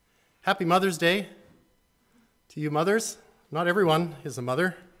Happy Mother's Day to you mothers. Not everyone is a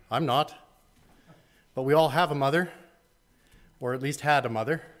mother. I'm not. But we all have a mother, or at least had a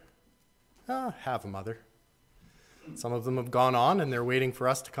mother. Have a mother. Some of them have gone on and they're waiting for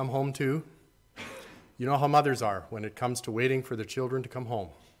us to come home too. You know how mothers are when it comes to waiting for their children to come home.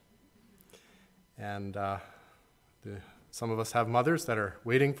 And some of us have mothers that are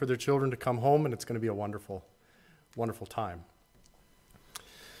waiting for their children to come home, and it's going to be a wonderful, wonderful time.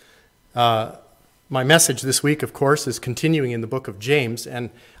 My message this week, of course, is continuing in the book of James, and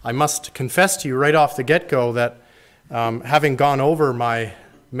I must confess to you right off the get-go that having gone over my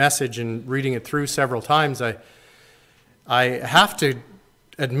message and reading it through several times, I have to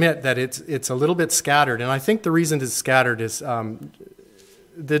admit that it's a little bit scattered, and I think the reason it's scattered is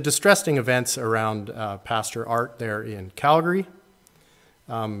the distressing events around Pastor Art there in Calgary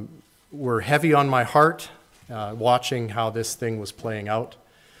were heavy on my heart, watching how this thing was playing out.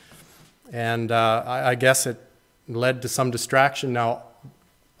 And I guess it led to some distraction. Now,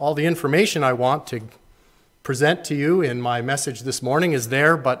 all the information I want to present to you in my message this morning is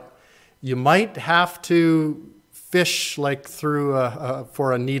there, but you might have to fish like through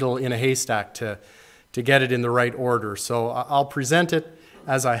for a needle in a haystack to get it in the right order. So I'll present it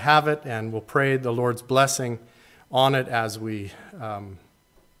as I have it, and we'll pray the Lord's blessing on it as we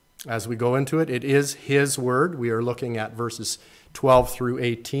go into it. It is His Word. We are looking at verses 12 through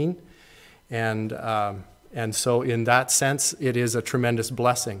 18. And so in that sense, it is a tremendous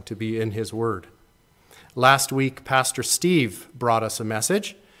blessing to be in His Word. Last week, Pastor Steve brought us a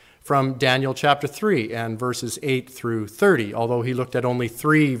message from Daniel chapter 3 and verses 8 through 30, although he looked at only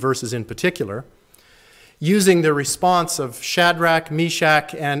 3 verses in particular, using the response of Shadrach,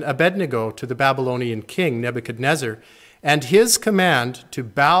 Meshach, and Abednego to the Babylonian king, Nebuchadnezzar, and his command to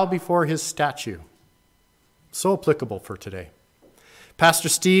bow before his statue. So applicable for today. Pastor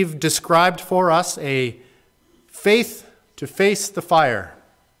Steve described for us a faith to face the fire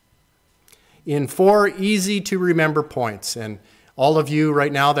in 4 easy-to-remember points. And all of you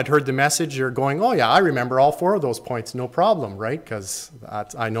right now that heard the message are going, oh yeah, I remember all 4 of those points, no problem, right? Because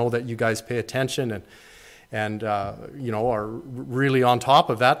I know that you guys pay attention and are really on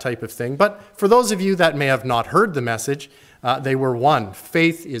top of that type of thing. But for those of you that may have not heard the message, they were 1,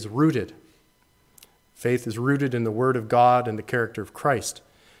 faith is rooted. Faith is rooted in the Word of God and the character of Christ.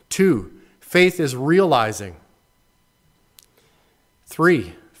 2, faith is realizing.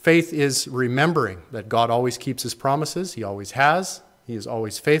 3, faith is remembering that God always keeps His promises. He always has. He is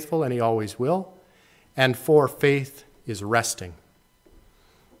always faithful, and He always will. And 4, faith is resting.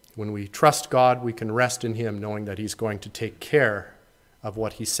 When we trust God, we can rest in Him, knowing that He's going to take care of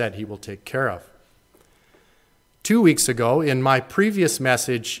what He said He will take care of. 2 weeks ago, in my previous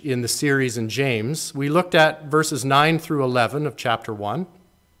message in the series in James, we looked at verses 9 through 11 of chapter 1,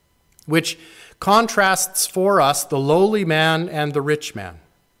 which contrasts for us the lowly man and the rich man.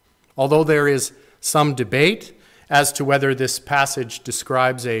 Although there is some debate as to whether this passage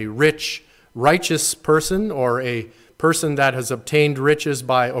describes a rich, righteous person or a person that has obtained riches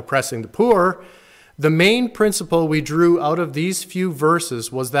by oppressing the poor, the main principle we drew out of these few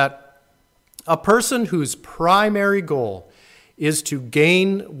verses was that a person whose primary goal is to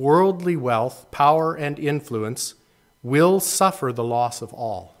gain worldly wealth, power, and influence will suffer the loss of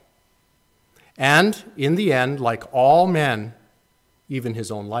all. And in the end, like all men, even his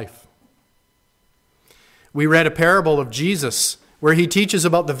own life. We read a parable of Jesus where he teaches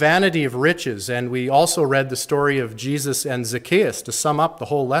about the vanity of riches, and we also read the story of Jesus and Zacchaeus to sum up the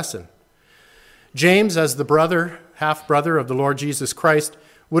whole lesson. James, as the half-brother of the Lord Jesus Christ,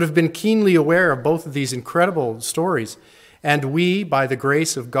 would have been keenly aware of both of these incredible stories, and we, by the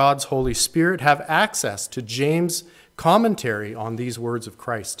grace of God's Holy Spirit, have access to James' commentary on these words of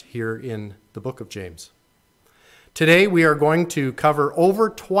Christ here in the book of James. Today we are going to cover over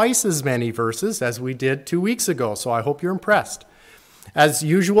twice as many verses as we did 2 weeks ago, so I hope you're impressed. As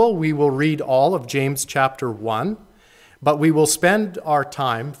usual, we will read all of James chapter 1, but we will spend our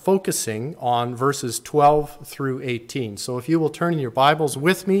time focusing on verses 12 through 18. So if you will turn in your Bibles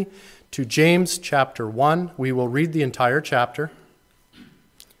with me to James chapter 1, we will read the entire chapter.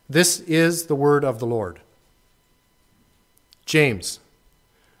 This is the word of the Lord. James,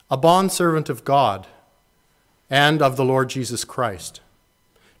 a bondservant of God and of the Lord Jesus Christ,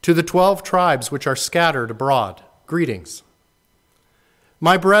 to the 12 tribes which are scattered abroad, greetings.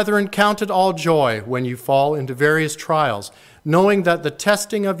 My brethren, count it all joy when you fall into various trials, knowing that the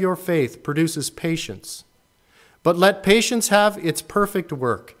testing of your faith produces patience. But let patience have its perfect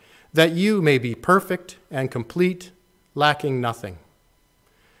work, that you may be perfect and complete, lacking nothing.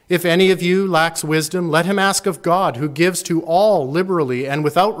 If any of you lacks wisdom, let him ask of God, who gives to all liberally and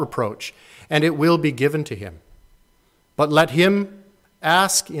without reproach, and it will be given to him. But let him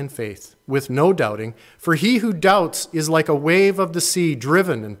ask in faith, with no doubting, for he who doubts is like a wave of the sea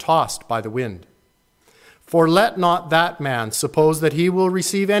driven and tossed by the wind. For let not that man suppose that he will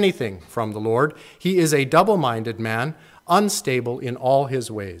receive anything from the Lord. He is a double-minded man, unstable in all his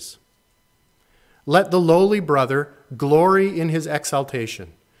ways. Let the lowly brother glory in his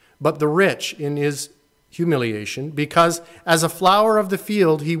exaltation, but the rich in his humiliation, because as a flower of the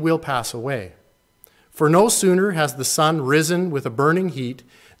field he will pass away. For no sooner has the sun risen with a burning heat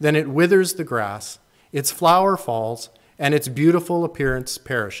than it withers the grass, its flower falls, and its beautiful appearance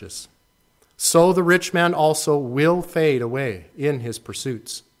perishes. So the rich man also will fade away in his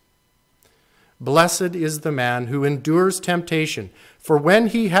pursuits. Blessed is the man who endures temptation, for when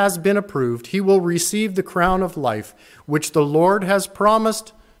he has been approved, he will receive the crown of life, which the Lord has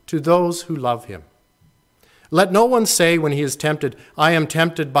promised to those who love him. Let no one say when he is tempted, I am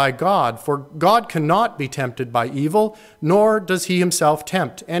tempted by God, for God cannot be tempted by evil, nor does he himself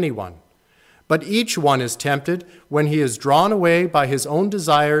tempt anyone. But each one is tempted when he is drawn away by his own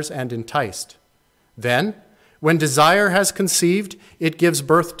desires and enticed. Then, when desire has conceived, it gives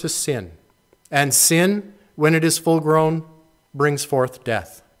birth to sin. And sin, when it is full grown, brings forth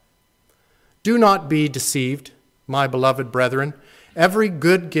death. Do not be deceived, my beloved brethren. Every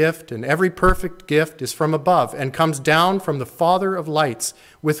good gift and every perfect gift is from above and comes down from the Father of lights,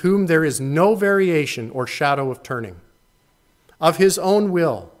 with whom there is no variation or shadow of turning. Of his own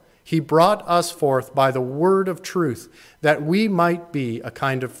will, he brought us forth by the word of truth, that we might be a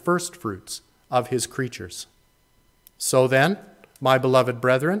kind of firstfruits of his creatures. So then, my beloved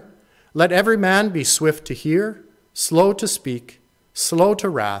brethren, let every man be swift to hear, slow to speak, slow to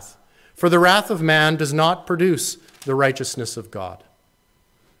wrath, for the wrath of man does not produce the righteousness of God.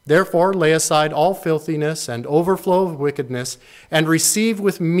 Therefore lay aside all filthiness and overflow of wickedness, and receive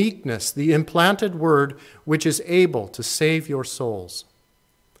with meekness the implanted word which is able to save your souls.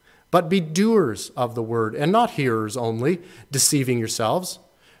 But be doers of the word, and not hearers only, deceiving yourselves.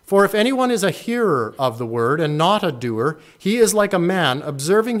 For if anyone is a hearer of the word and not a doer, he is like a man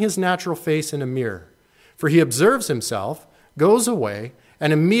observing his natural face in a mirror. For he observes himself, goes away,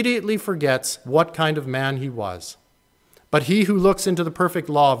 and immediately forgets what kind of man he was. But he who looks into the perfect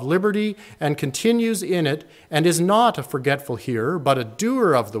law of liberty and continues in it, and is not a forgetful hearer, but a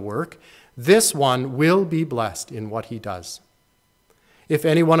doer of the work, this one will be blessed in what he does. If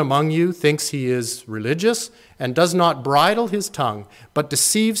anyone among you thinks he is religious and does not bridle his tongue, but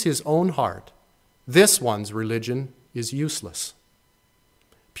deceives his own heart, this one's religion is useless.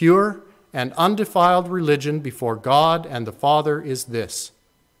 Pure and undefiled religion before God and the Father is this: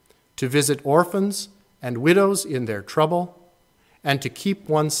 to visit orphans and widows in their trouble, and to keep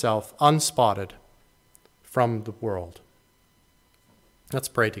oneself unspotted from the world. Let's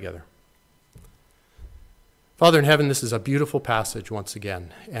pray together. Father in heaven, this is a beautiful passage once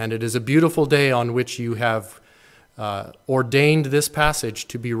again, and it is a beautiful day on which you have ordained this passage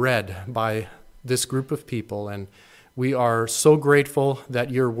to be read by this group of people, and we are so grateful that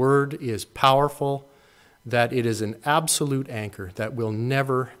your word is powerful, that it is an absolute anchor that will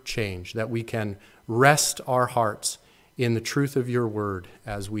never change, that we can rest our hearts in the truth of your word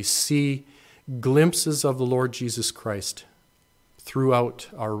as we see glimpses of the Lord Jesus Christ throughout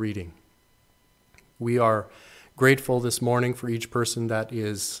our reading. We are grateful this morning for each person that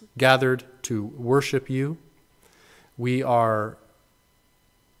is gathered to worship you. We are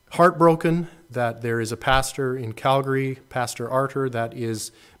heartbroken that there is a pastor in Calgary, Pastor Arter, that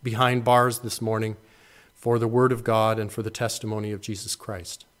is behind bars this morning for the word of God and for the testimony of Jesus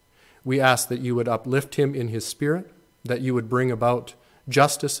Christ. We ask that you would uplift him in his spirit, that you would bring about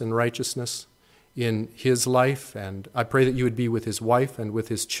justice and righteousness in his life, and I pray that you would be with his wife and with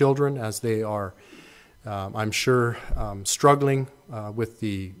his children as they are, I'm sure, struggling with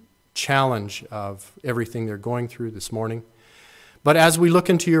the challenge of everything they're going through this morning. But as we look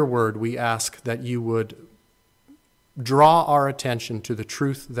into your word, we ask that you would draw our attention to the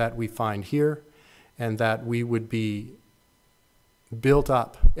truth that we find here, and that we would be built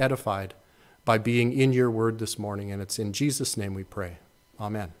up, edified by being in your word this morning. And it's in Jesus' name we pray.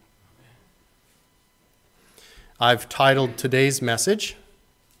 Amen. I've titled today's message,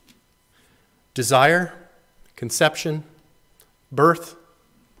 Desire, Conception, Birth,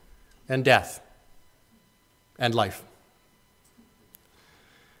 and Death, and Life.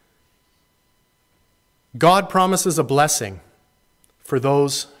 God promises a blessing for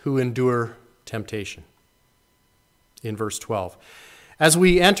those who endure temptation. In verse 12. As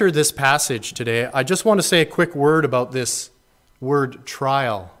we enter this passage today, I just want to say a quick word about this word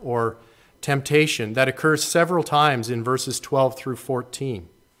trial or temptation that occurs several times in verses 12 through 14.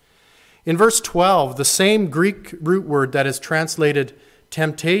 In verse 12, the same Greek root word that is translated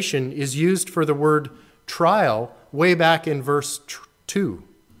temptation is used for the word trial way back in verse 2.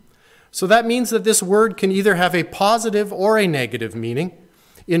 So that means that this word can either have a positive or a negative meaning.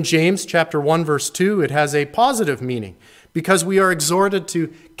 In James chapter 1, verse 2, it has a positive meaning because we are exhorted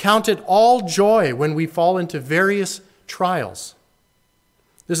to count it all joy when we fall into various trials.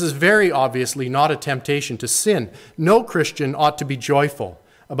 This is very obviously not a temptation to sin. No Christian ought to be joyful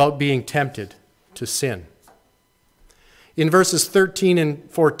about being tempted to sin. In verses 13 and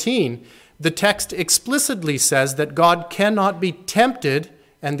 14, the text explicitly says that God cannot be tempted,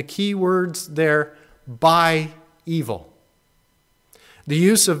 and the key words there, by evil. The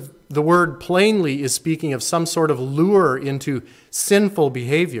use of the word plainly is speaking of some sort of lure into sinful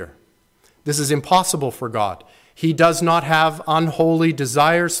behavior. This is impossible for God. He does not have unholy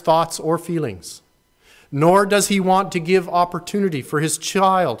desires, thoughts, or feelings. Nor does he want to give opportunity for his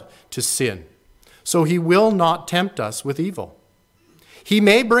child to sin. So he will not tempt us with evil. He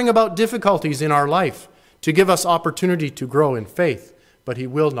may bring about difficulties in our life to give us opportunity to grow in faith, but he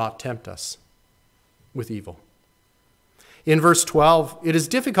will not tempt us with evil. In verse 12, it is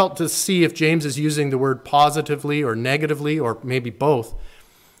difficult to see if James is using the word positively or negatively, or maybe both.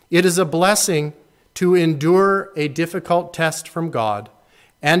 It is a blessing to endure a difficult test from God,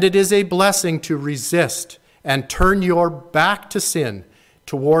 and it is a blessing to resist and turn your back to sin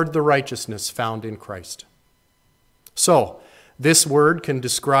toward the righteousness found in Christ. So, this word can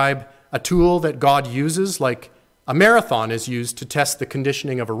describe a tool that God uses, like a marathon is used to test the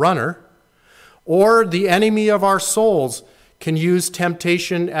conditioning of a runner, or the enemy of our souls can use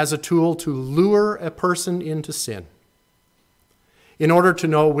temptation as a tool to lure a person into sin. In order to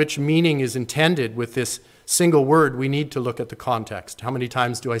know which meaning is intended with this single word, we need to look at the context. How many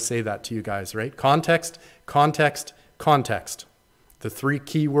times do I say that to you guys, right? Context, context, context. The three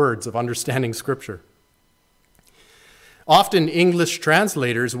key words of understanding Scripture. Often English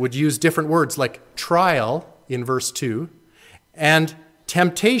translators would use different words like trial in verse 2 and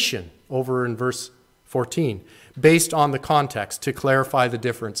temptation over in verse 14, based on the context to clarify the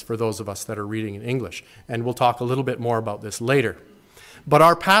difference for those of us that are reading in English. And we'll talk a little bit more about this later. But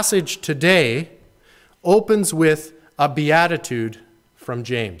our passage today opens with a beatitude from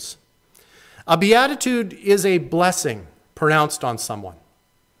James. A beatitude is a blessing pronounced on someone.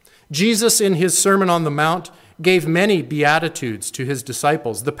 Jesus, in his Sermon on the Mount, gave many beatitudes to his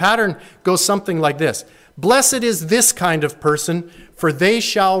disciples. The pattern goes something like this: "Blessed is this kind of person, for they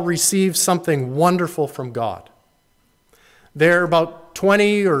shall receive something wonderful from God." There are about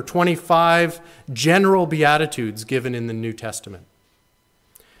 20 or 25 general beatitudes given in the New Testament.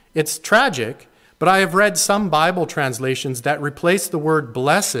 It's tragic, but I have read some Bible translations that replace the word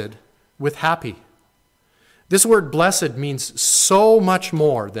blessed with happy. This word blessed means so much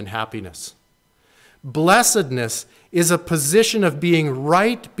more than happiness. Blessedness is a position of being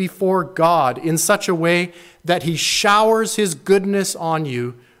right before God in such a way that he showers his goodness on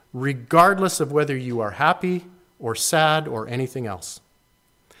you, regardless of whether you are happy or sad or anything else.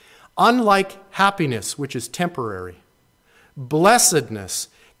 Unlike happiness, which is temporary, blessedness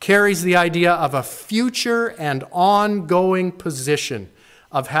carries the idea of a future and ongoing position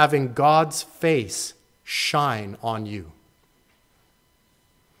of having God's face shine on you.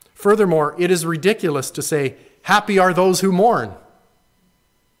 Furthermore, it is ridiculous to say, "Happy are those who mourn."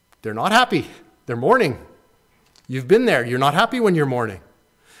 They're not happy. They're mourning. You've been there. You're not happy when you're mourning.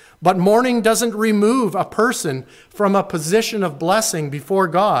 But mourning doesn't remove a person from a position of blessing before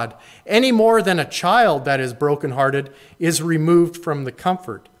God any more than a child that is brokenhearted is removed from the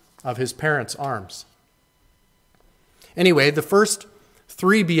comfort of his parents' arms. Anyway, the first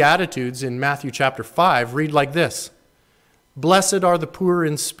three Beatitudes in Matthew chapter 5 read like this: "Blessed are the poor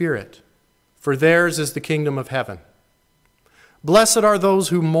in spirit, for theirs is the kingdom of heaven. Blessed are those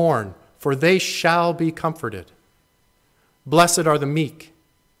who mourn, for they shall be comforted. Blessed are the meek,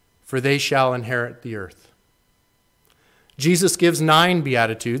 for they shall inherit the earth." Jesus gives 9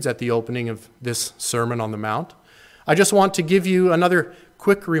 Beatitudes at the opening of this Sermon on the Mount. I just want to give you another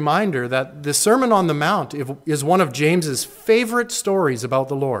quick reminder that the Sermon on the Mount is one of James's favorite stories about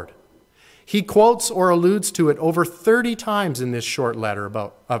the Lord. He quotes or alludes to it over 30 times in this short letter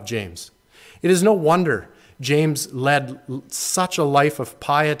of James. It is no wonder James led such a life of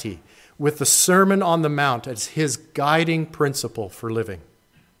piety with the Sermon on the Mount as his guiding principle for living.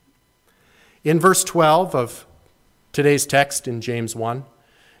 In verse 12 of today's text in James 1,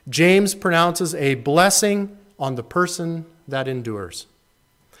 James pronounces a blessing on the person that endures.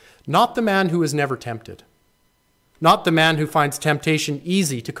 Not the man who is never tempted, not the man who finds temptation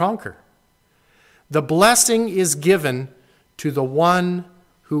easy to conquer. The blessing is given to the one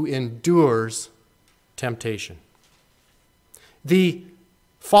who endures temptation. The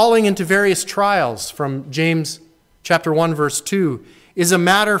falling into various trials from James chapter 1, verse 2 is a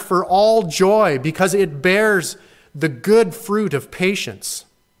matter for all joy because it bears the good fruit of patience.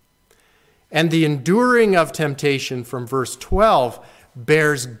 And the enduring of temptation from verse 12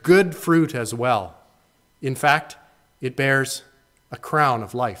 bears good fruit as well. In fact, it bears a crown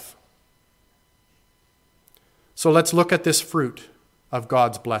of life. So let's look at this fruit of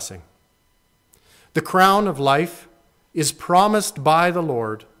God's blessing. The crown of life is promised by the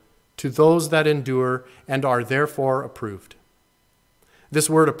Lord to those that endure and are therefore approved. This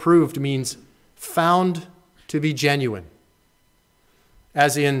word approved means found to be genuine,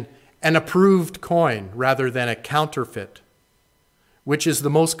 as in an approved coin rather than a counterfeit, which is the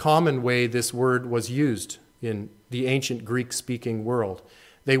most common way this word was used in the ancient Greek-speaking world.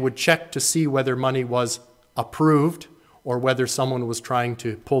 They would check to see whether money was approved or whether someone was trying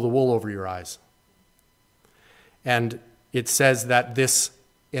to pull the wool over your eyes. And it says that this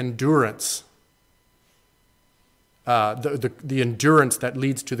endurance, the endurance that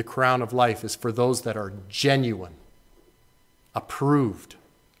leads to the crown of life is for those that are genuine, approved.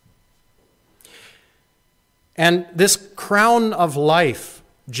 And this crown of life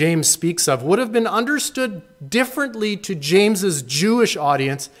James speaks of would have been understood differently to James's Jewish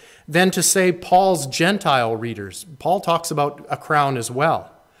audience than to, say, Paul's Gentile readers. Paul talks about a crown as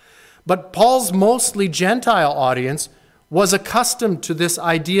well. But Paul's mostly Gentile audience was accustomed to this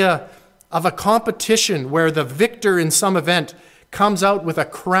idea of a competition where the victor in some event comes out with a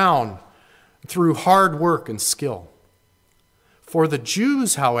crown through hard work and skill. For the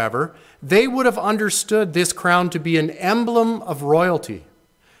Jews, however, they would have understood this crown to be an emblem of royalty,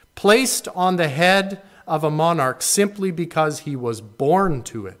 placed on the head of a monarch simply because he was born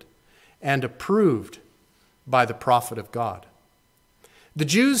to it and approved by the prophet of God. The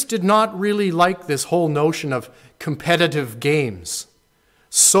Jews did not really like this whole notion of competitive games,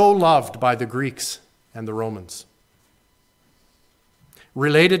 so loved by the Greeks and the Romans.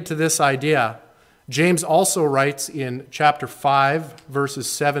 Related to this idea, James also writes in chapter 5,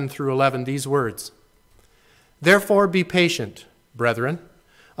 verses 7 through 11, these words, "Therefore be patient, brethren,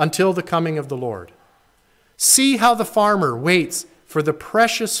 until the coming of the Lord. See how the farmer waits for the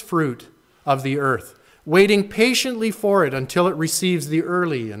precious fruit of the earth, waiting patiently for it until it receives the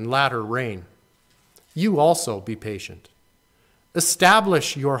early and latter rain. You also be patient.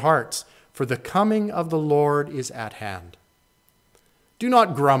 Establish your hearts, for the coming of the Lord is at hand. Do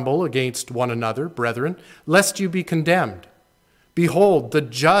not grumble against one another, brethren, lest you be condemned. Behold, the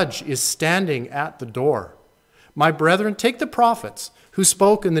judge is standing at the door. My brethren, take the prophets who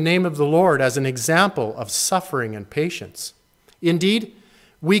spoke in the name of the Lord as an example of suffering and patience. Indeed,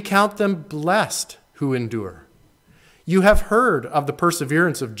 we count them blessed who endure. You have heard of the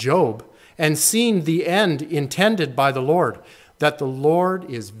perseverance of Job and seen the end intended by the Lord, that the Lord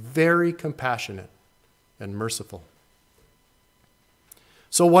is very compassionate and merciful."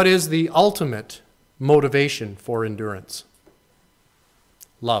 So what is the ultimate motivation for endurance?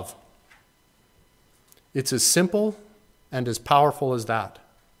 Love. It's as simple and as powerful as that.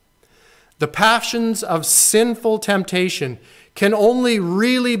 The passions of sinful temptation can only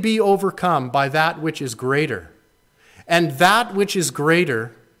really be overcome by that which is greater. And that which is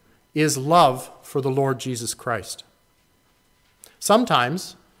greater is love for the Lord Jesus Christ.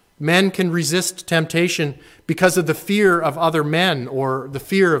 Sometimes men can resist temptation because of the fear of other men or the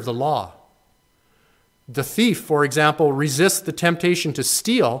fear of the law. The thief, for example, resists the temptation to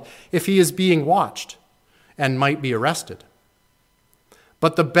steal if he is being watched and might be arrested.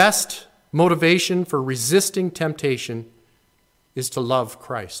 But the best motivation for resisting temptation is to love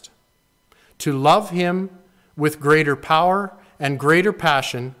Christ, to love him with greater power and greater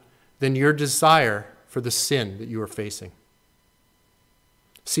passion than your desire for the sin that you are facing.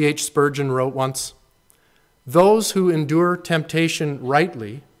 C.H. Spurgeon wrote once, "Those who endure temptation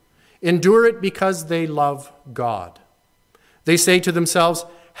rightly endure it because they love God. They say to themselves,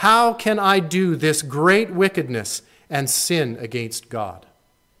 'How can I do this great wickedness and sin against God?'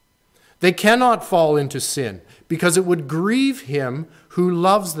 They cannot fall into sin because it would grieve him who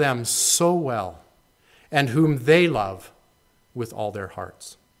loves them so well and whom they love with all their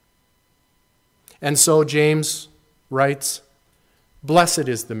hearts." And so James writes, "Blessed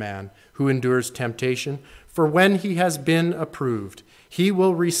is the man who endures temptation, for when he has been approved, he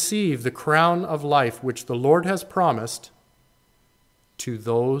will receive the crown of life which the Lord has promised to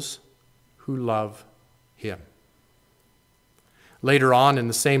those who love him." Later on in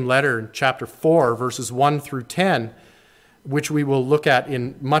the same letter, in chapter 4, verses 1 through 10, which we will look at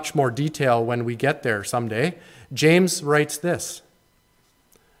in much more detail when we get there someday, James writes this: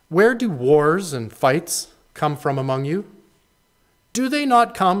 "Where do wars and fights come from among you? Do they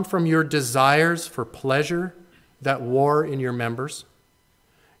not come from your desires for pleasure that war in your members?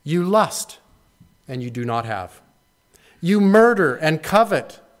 You lust, and you do not have. You murder and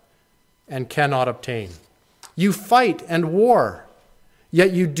covet, and cannot obtain. You fight and war,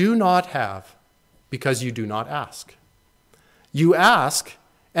 yet you do not have, because you do not ask. You ask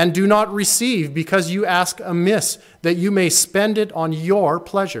and do not receive, because you ask amiss, that you may spend it on your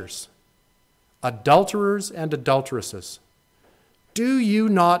pleasures. Adulterers and adulteresses, do you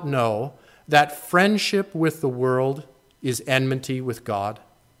not know that friendship with the world is enmity with God?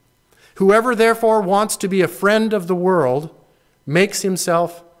 Whoever therefore wants to be a friend of the world makes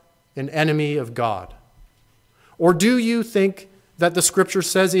himself an enemy of God. Or do you think that the Scripture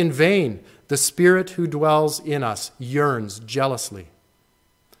says in vain, the Spirit who dwells in us yearns jealously?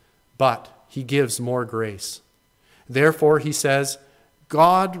 But he gives more grace. Therefore, he says,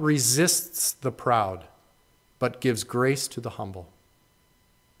 God resists the proud, but gives grace to the humble.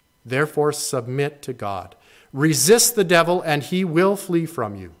 Therefore, submit to God. Resist the devil, and he will flee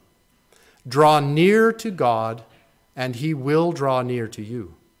from you. Draw near to God, and he will draw near to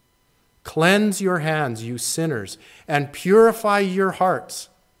you. Cleanse your hands, you sinners, and purify your hearts,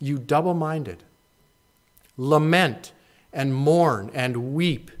 you double-minded. Lament and mourn and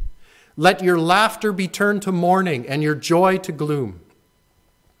weep. Let your laughter be turned to mourning and your joy to gloom.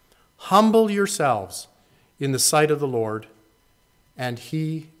 Humble yourselves in the sight of the Lord, and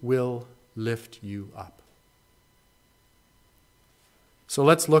he will lift you up." So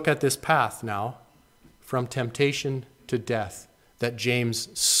let's look at this path now from temptation to death that James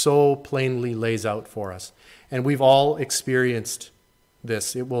so plainly lays out for us. And we've all experienced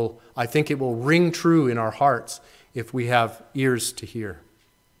this. I think it will ring true in our hearts if we have ears to hear.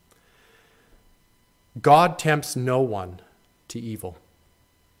 God tempts no one to evil.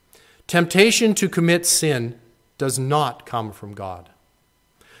 Temptation to commit sin does not come from God.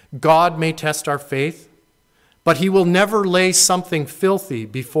 God may test our faith, but he will never lay something filthy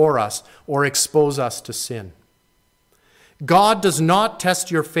before us or expose us to sin. God does not test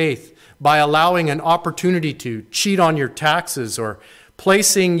your faith by allowing an opportunity to cheat on your taxes or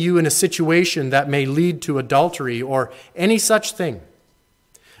placing you in a situation that may lead to adultery or any such thing.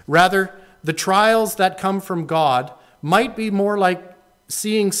 Rather, the trials that come from God might be more like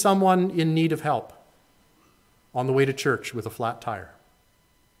seeing someone in need of help on the way to church with a flat tire,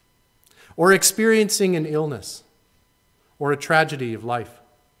 or experiencing an illness or a tragedy of life.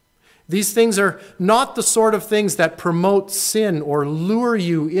 These things are not the sort of things that promote sin or lure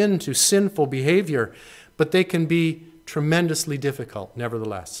you into sinful behavior, but they can be tremendously difficult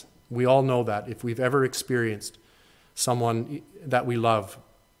nevertheless. We all know that if we've ever experienced someone that we love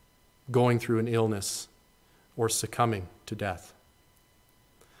going through an illness or succumbing to death.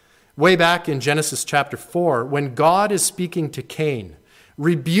 Way back in Genesis chapter 4, when God is speaking to Cain,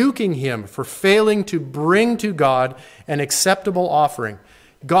 rebuking him for failing to bring to God an acceptable offering,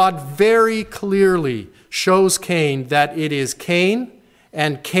 God very clearly shows Cain that it is Cain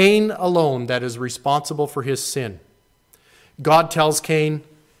and Cain alone that is responsible for his sin. God tells Cain,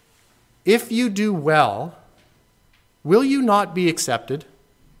 "If you do well, will you not be accepted?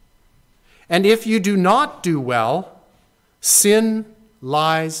 And if you do not do well, sin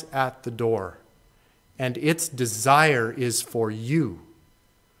lies at the door, and its desire is for you,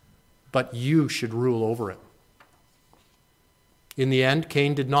 but you should rule over it." In the end,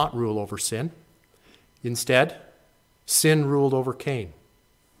 Cain did not rule over sin. Instead, sin ruled over Cain,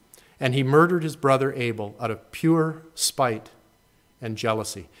 and he murdered his brother Abel out of pure spite and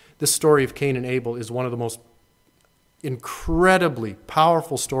jealousy. This story of Cain and Abel is one of the most incredibly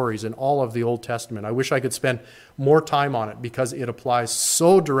powerful stories in all of the Old Testament. I wish I could spend more time on it because it applies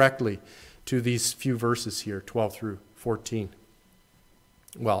so directly to these few verses here, 12 through 14.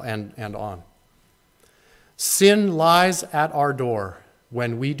 Well, and on. Sin lies at our door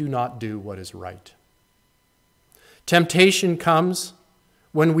when we do not do what is right. Temptation comes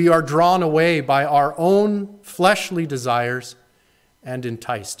when we are drawn away by our own fleshly desires and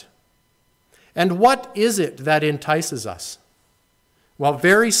enticed. And what is it that entices us? Well,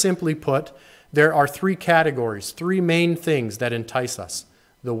 very simply put, there are three categories, three main things that entice us: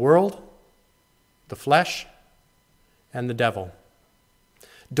 the world, the flesh, and the devil.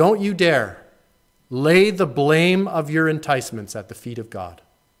 Don't you dare lay the blame of your enticements at the feet of God.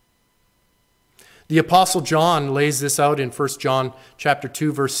 The Apostle John lays this out in 1 John chapter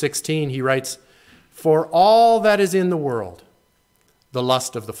 2, verse 16. He writes, "For all that is in the world, the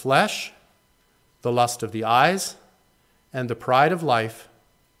lust of the flesh, the lust of the eyes, and the pride of life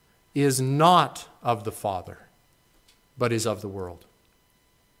is not of the Father, but is of the world.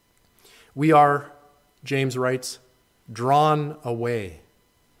 We are, James writes, drawn away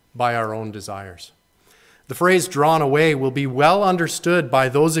by our own desires. The phrase drawn away will be well understood by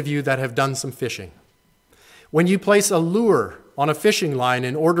those of you that have done some fishing. When you place a lure on a fishing line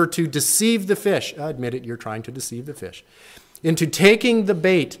in order to deceive the fish, admit it, you're trying to deceive the fish, into taking the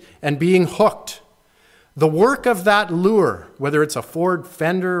bait and being hooked, the work of that lure, whether it's a Ford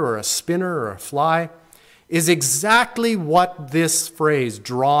fender or a spinner or a fly, is exactly what this phrase,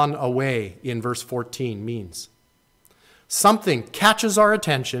 drawn away, in verse 14 means. Something catches our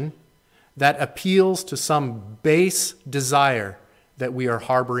attention that appeals to some base desire that we are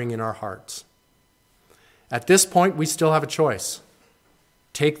harboring in our hearts. At this point, we still have a choice.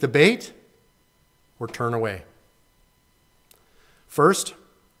 Take the bait or turn away. First,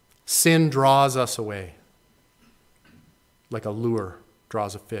 sin draws us away, like a lure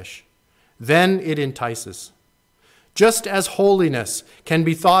draws a fish. Then it entices. Just as holiness can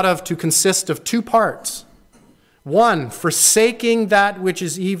be thought of to consist of two parts. One, forsaking that which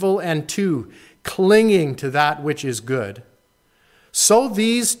is evil, and two, clinging to that which is good. So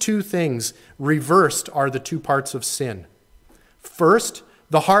these two things reversed are the two parts of sin. First,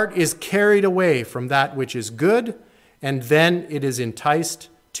 the heart is carried away from that which is good, and then it is enticed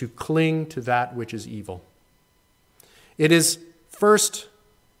to cling to that which is evil. It is first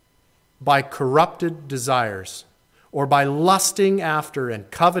by corrupted desires, or by lusting after and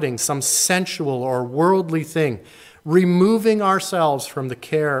coveting some sensual or worldly thing, removing ourselves from the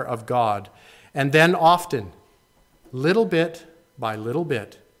care of God, and then often, little bit by little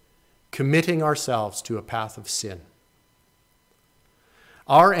bit, committing ourselves to a path of sin.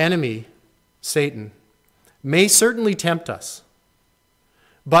 Our enemy, Satan, may certainly tempt us,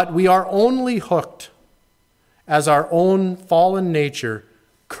 but we are only hooked as our own fallen nature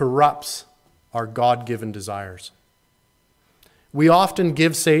corrupts our God-given desires. We often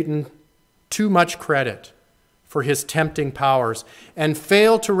give Satan too much credit for his tempting powers and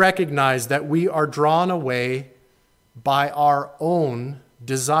fail to recognize that we are drawn away by our own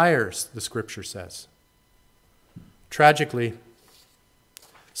desires, the scripture says. Tragically,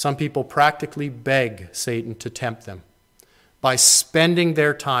 some people practically beg Satan to tempt them by spending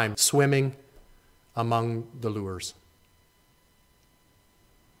their time swimming among the lures.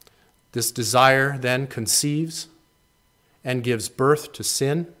 This desire then conceives and gives birth to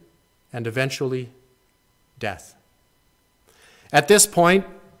sin and eventually death. At this point,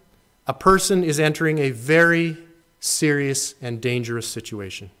 a person is entering a very serious and dangerous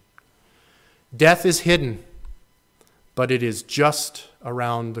situation. Death is hidden, but it is just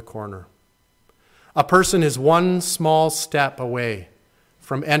around the corner. A person is one small step away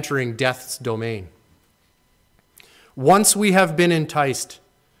from entering death's domain. Once we have been enticed,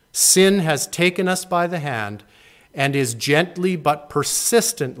 sin has taken us by the hand and is gently but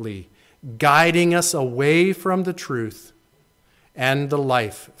persistently guiding us away from the truth and the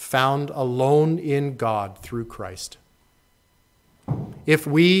life found alone in God through Christ. If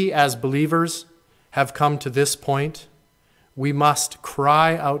we as believers have come to this point, we must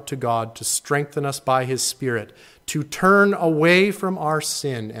cry out to God to strengthen us by His Spirit, to turn away from our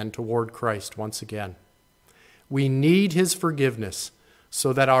sin and toward Christ once again. We need His forgiveness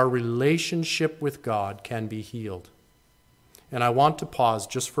so that our relationship with God can be healed. And I want to pause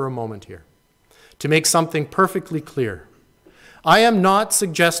just for a moment here to make something perfectly clear. I am not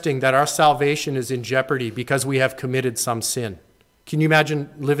suggesting that our salvation is in jeopardy because we have committed some sin. Can you imagine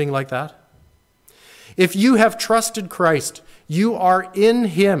living like that? If you have trusted Christ, you are in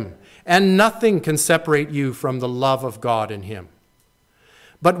Him, and nothing can separate you from the love of God in Him.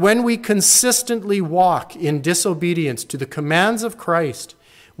 But when we consistently walk in disobedience to the commands of Christ,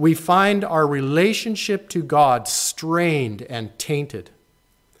 we find our relationship to God strained and tainted.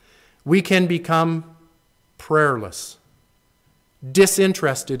 We can become prayerless,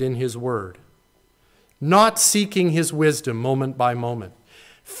 disinterested in His word, not seeking His wisdom moment by moment,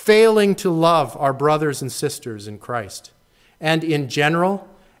 failing to love our brothers and sisters in Christ, and in general,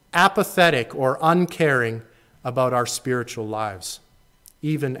 apathetic or uncaring about our spiritual lives,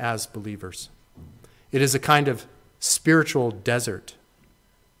 even as believers. It is a kind of spiritual desert.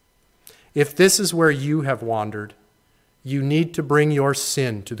 If this is where you have wandered, you need to bring your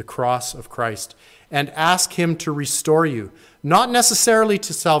sin to the cross of Christ and ask Him to restore you, not necessarily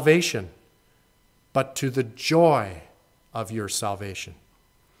to salvation, but to the joy of your salvation,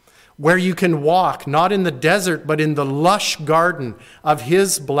 where you can walk not in the desert, but in the lush garden of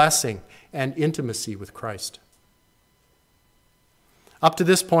His blessing and intimacy with Christ. Up to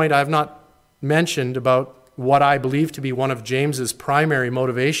this point, I have not mentioned about what I believe to be one of James's primary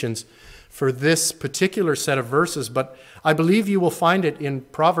motivations for this particular set of verses, but I believe you will find it in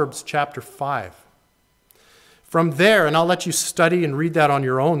Proverbs chapter 5. From there, and I'll let you study and read that on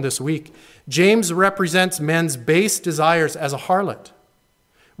your own this week, James represents men's base desires as a harlot,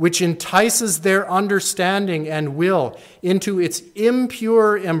 which entices their understanding and will into its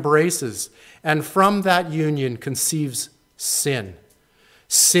impure embraces, and from that union conceives sin.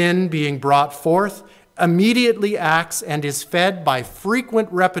 Sin, being brought forth, immediately acts and is fed by frequent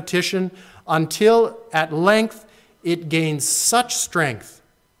repetition until at length it gains such strength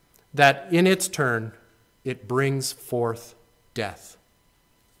that in its turn it brings forth death.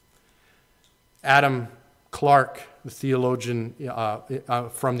 Adam Clarke, the theologian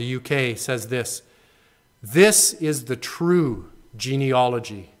from the UK, says this: "This is the true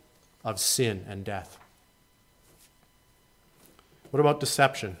genealogy of sin and death." What about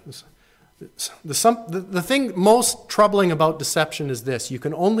deception? The thing most troubling about deception is this: you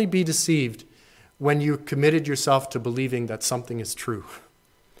can only be deceived when you committed yourself to believing that something is true.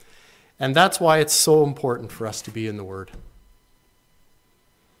 And that's why it's so important for us to be in the Word.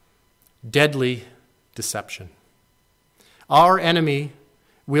 Deadly deception. Our enemy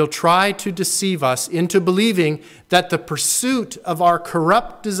will try to deceive us into believing that the pursuit of our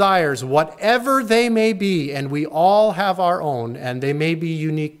corrupt desires, whatever they may be, and we all have our own, and they may be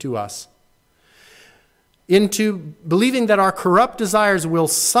unique to us, into believing that our corrupt desires will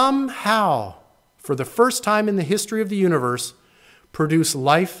somehow, for the first time in the history of the universe, produce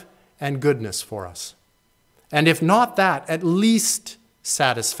life and goodness for us. And if not that, at least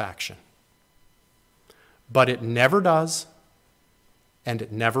satisfaction. But it never does, and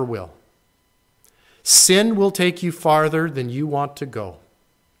it never will. Sin will take you farther than you want to go,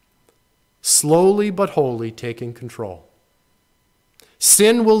 slowly but wholly taking control.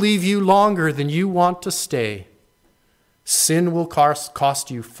 Sin will leave you longer than you want to stay. Sin will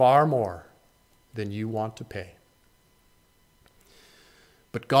cost you far more than you want to pay.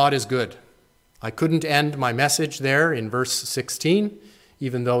 But God is good. I couldn't end my message there in verse 16,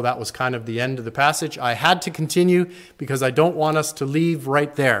 even though that was kind of the end of the passage. I had to continue because I don't want us to leave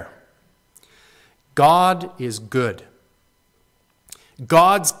right there. God is good.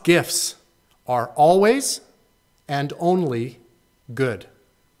 God's gifts are always and only good.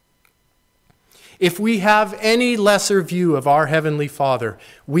 If we have any lesser view of our Heavenly Father,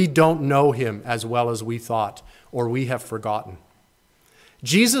 we don't know Him as well as we thought, or we have forgotten.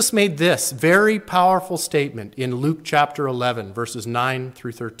 Jesus made this very powerful statement in Luke chapter 11, verses 9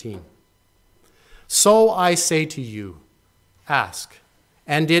 through 13. "So I say to you, ask,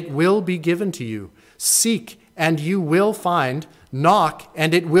 and it will be given to you. Seek, and you will find. Knock,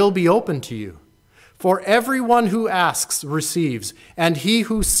 and it will be opened to you. For everyone who asks receives, and he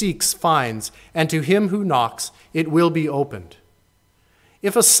who seeks finds, and to him who knocks it will be opened.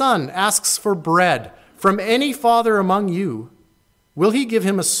 If a son asks for bread from any father among you, will he give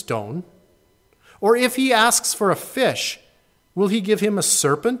him a stone? Or if he asks for a fish, will he give him a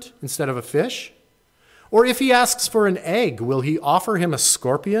serpent instead of a fish? Or if he asks for an egg, will he offer him a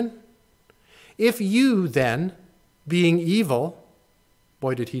scorpion? If you then, being evil,"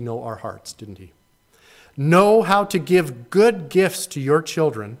 boy, did he know our hearts, didn't he? "Know how to give good gifts to your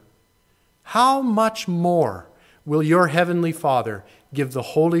children, how much more will your heavenly Father give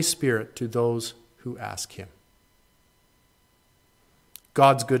the Holy Spirit to those who ask him?"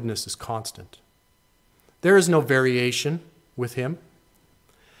 God's goodness is constant. There is no variation with him.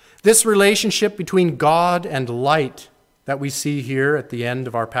 This relationship between God and light that we see here at the end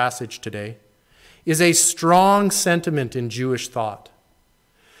of our passage today is a strong sentiment in Jewish thought.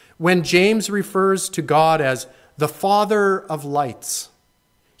 When James refers to God as the Father of lights,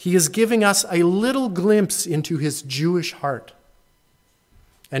 he is giving us a little glimpse into his Jewish heart.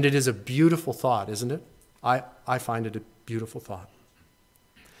 And it is a beautiful thought, isn't it? I find it a beautiful thought.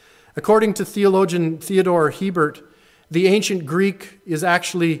 According to theologian Theodore Hebert, the ancient Greek is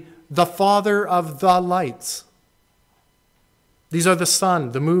actually the Father of the lights. These are the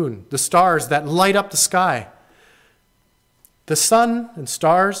sun, the moon, the stars that light up the sky. The sun and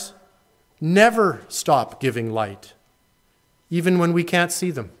stars never stop giving light, even when we can't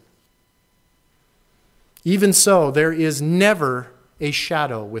see them. Even so, there is never a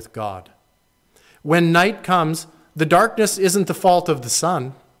shadow with God. When night comes, the darkness isn't the fault of the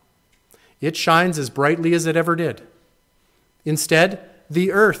sun. It shines as brightly as it ever did. Instead,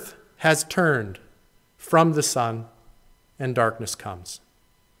 the earth has turned from the sun, and darkness comes.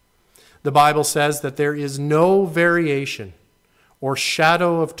 The Bible says that there is no variation or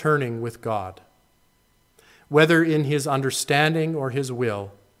shadow of turning with God. whether in his understanding or his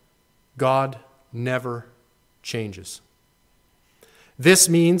will, God never changes. This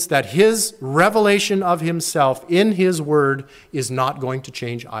means that his revelation of himself in his word is not going to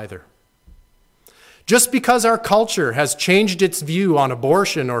change either. Just because our culture has changed its view on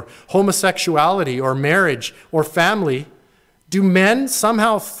abortion or homosexuality or marriage or family, do men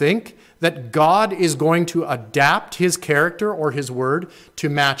somehow think that God is going to adapt his character or his word to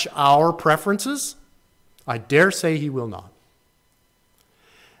match our preferences? I dare say he will not.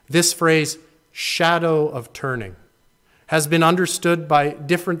 This phrase, shadow of turning, has been understood by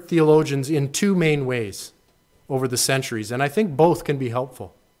different theologians in two main ways over the centuries, and I think both can be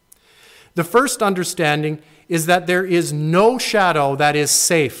helpful. The first understanding is that there is no shadow that is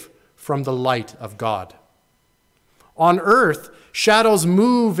safe from the light of God. On earth, shadows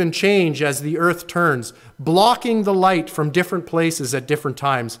move and change as the earth turns, blocking the light from different places at different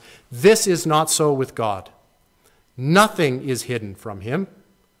times. This is not so with God. Nothing is hidden from him,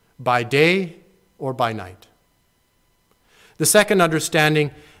 by day or by night. The second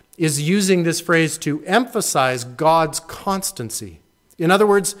understanding is using this phrase to emphasize God's constancy. In other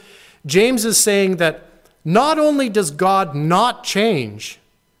words, James is saying that not only does God not change,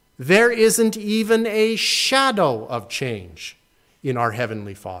 there isn't even a shadow of change in our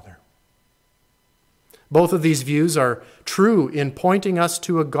Heavenly Father. Both of these views are true in pointing us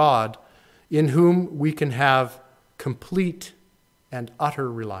to a God in whom we can have complete and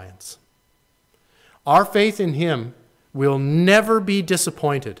utter reliance. Our faith in him will never be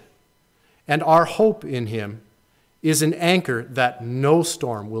disappointed, and our hope in him is an anchor that no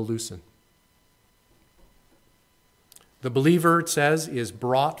storm will loosen. The believer, it says, is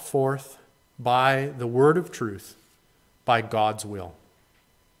brought forth by the word of truth, by God's will.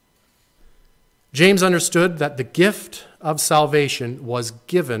 James understood that the gift of salvation was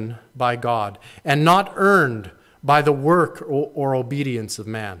given by God and not earned by the work or obedience of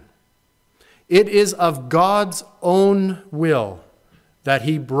man. It is of God's own will that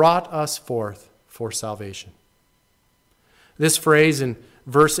he brought us forth for salvation. This phrase in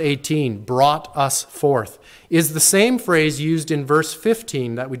verse 18, brought us forth, is the same phrase used in verse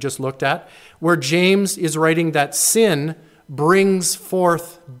 15 that we just looked at, where James is writing that sin brings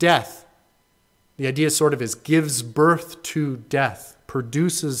forth death. The idea sort of is gives birth to death,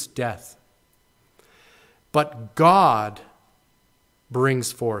 produces death. But God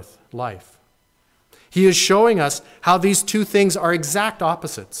brings forth life. He is showing us how these two things are exact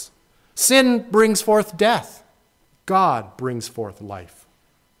opposites. Sin brings forth death. God brings forth life.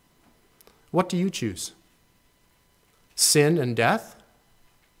 What do you choose? Sin and death,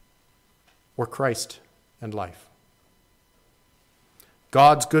 or Christ and life?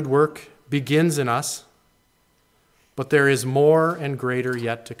 God's good work begins in us, but there is more and greater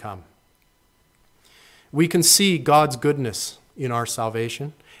yet to come. We can see God's goodness in our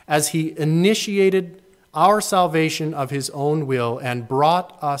salvation as he initiated our salvation of his own will and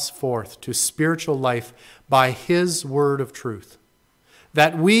brought us forth to spiritual life by his word of truth,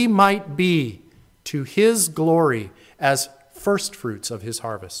 that we might be to his glory as firstfruits of his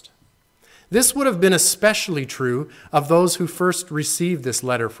harvest. This would have been especially true of those who first received this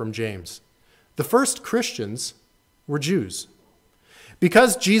letter from James. The first Christians were Jews.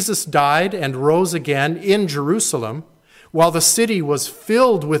 Because Jesus died and rose again in Jerusalem, while the city was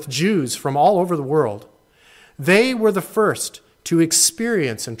filled with Jews from all over the world, they were the first to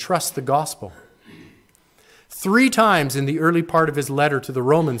experience and trust the gospel. 3 times in the early part of his letter to the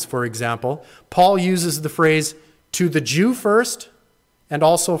Romans, for example, Paul uses the phrase, to the Jew first, and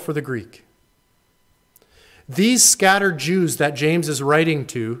also for the Greek. These scattered Jews that James is writing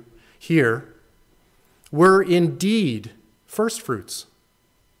to here were indeed firstfruits.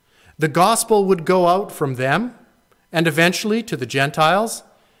 The gospel would go out from them and eventually to the Gentiles,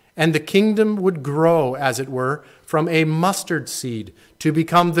 and the kingdom would grow, as it were, from a mustard seed to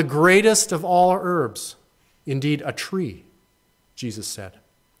become the greatest of all herbs, indeed a tree, Jesus said.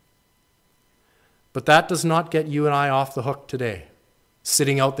 But that does not get you and I off the hook today,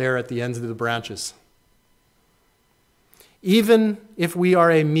 sitting out there at the ends of the branches. Even if we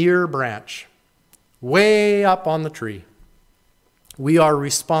are a mere branch, way up on the tree, we are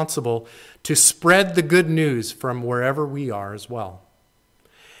responsible to spread the good news from wherever we are as well.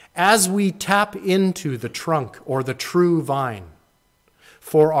 As we tap into the trunk or the true vine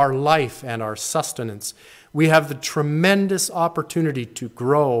for our life and our sustenance, we have the tremendous opportunity to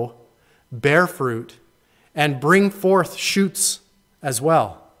grow, bear fruit, and bring forth shoots as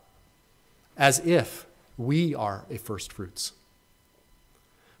well, as if we are a first fruits.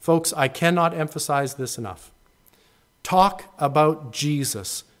 Folks, I cannot emphasize this enough. Talk about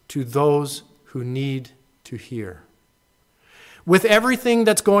Jesus to those who need to hear. With everything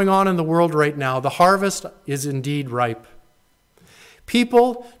that's going on in the world right now, the harvest is indeed ripe.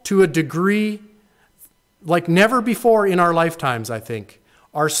 People, to a degree like never before in our lifetimes, I think,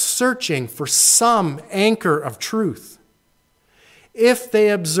 are searching for some anchor of truth. If they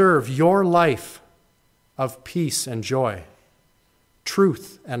observe your life of peace and joy,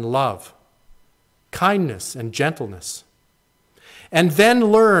 truth and love, kindness and gentleness, and then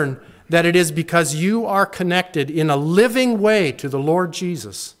learn that it is because you are connected in a living way to the Lord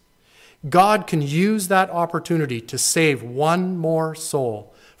Jesus, God can use that opportunity to save one more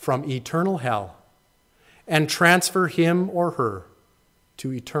soul from eternal hell and transfer him or her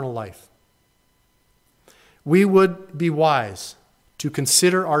to eternal life. We would be wise to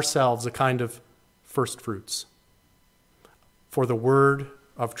consider ourselves a kind of first fruits for the word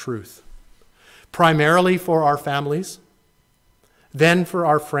of truth, primarily for our families, then for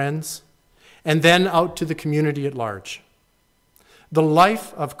our friends, and then out to the community at large. The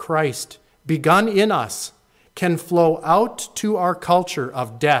life of Christ begun in us can flow out to our culture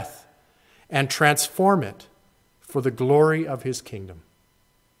of death and transform it for the glory of his kingdom.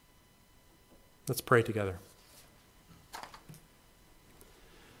 Let's pray together.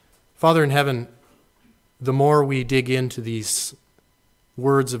 Father in heaven, the more we dig into these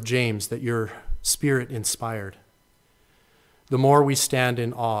words of James that your Spirit inspired, the more we stand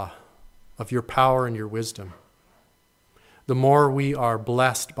in awe of your power and your wisdom, the more we are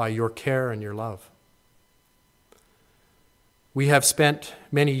blessed by your care and your love. We have spent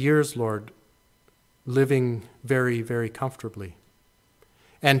many years, Lord, living very, very comfortably.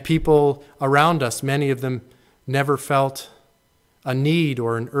 And people around us, many of them never felt a need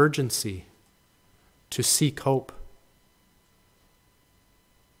or an urgency to seek hope.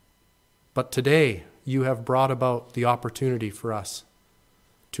 But today, you have brought about the opportunity for us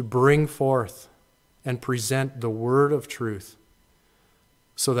to bring forth and present the word of truth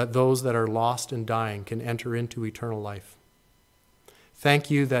so that those that are lost and dying can enter into eternal life.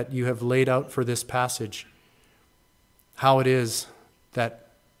 Thank you that you have laid out for this passage how it is that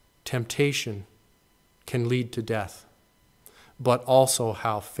temptation can lead to death, but also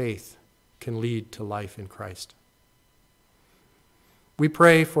how faith can lead to life in Christ. We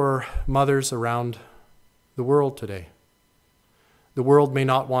pray for mothers around the world today. The world may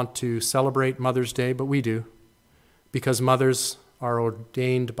not want to celebrate Mother's Day, but we do, because mothers are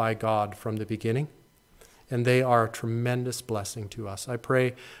ordained by God from the beginning, and they are a tremendous blessing to us. I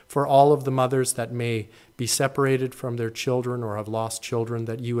pray for all of the mothers that may be separated from their children or have lost children,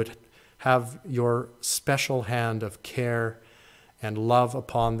 that you would have your special hand of care and love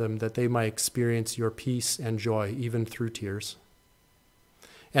upon them, that they might experience your peace and joy even through tears.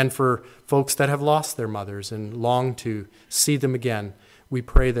 And for folks that have lost their mothers and long to see them again, we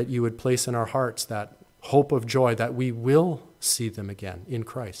pray that you would place in our hearts that hope of joy that we will see them again in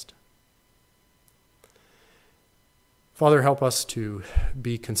Christ. Father, help us to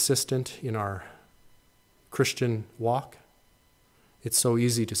be consistent in our Christian walk. It's so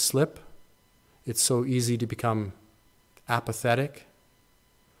easy to slip. It's so easy to become apathetic.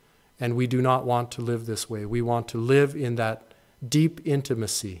 And we do not want to live this way. We want to live in that deep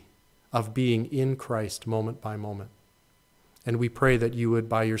intimacy of being in Christ moment by moment. And we pray that you would,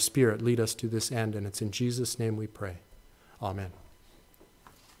 by your Spirit, lead us to this end. And it's in Jesus' name we pray. Amen.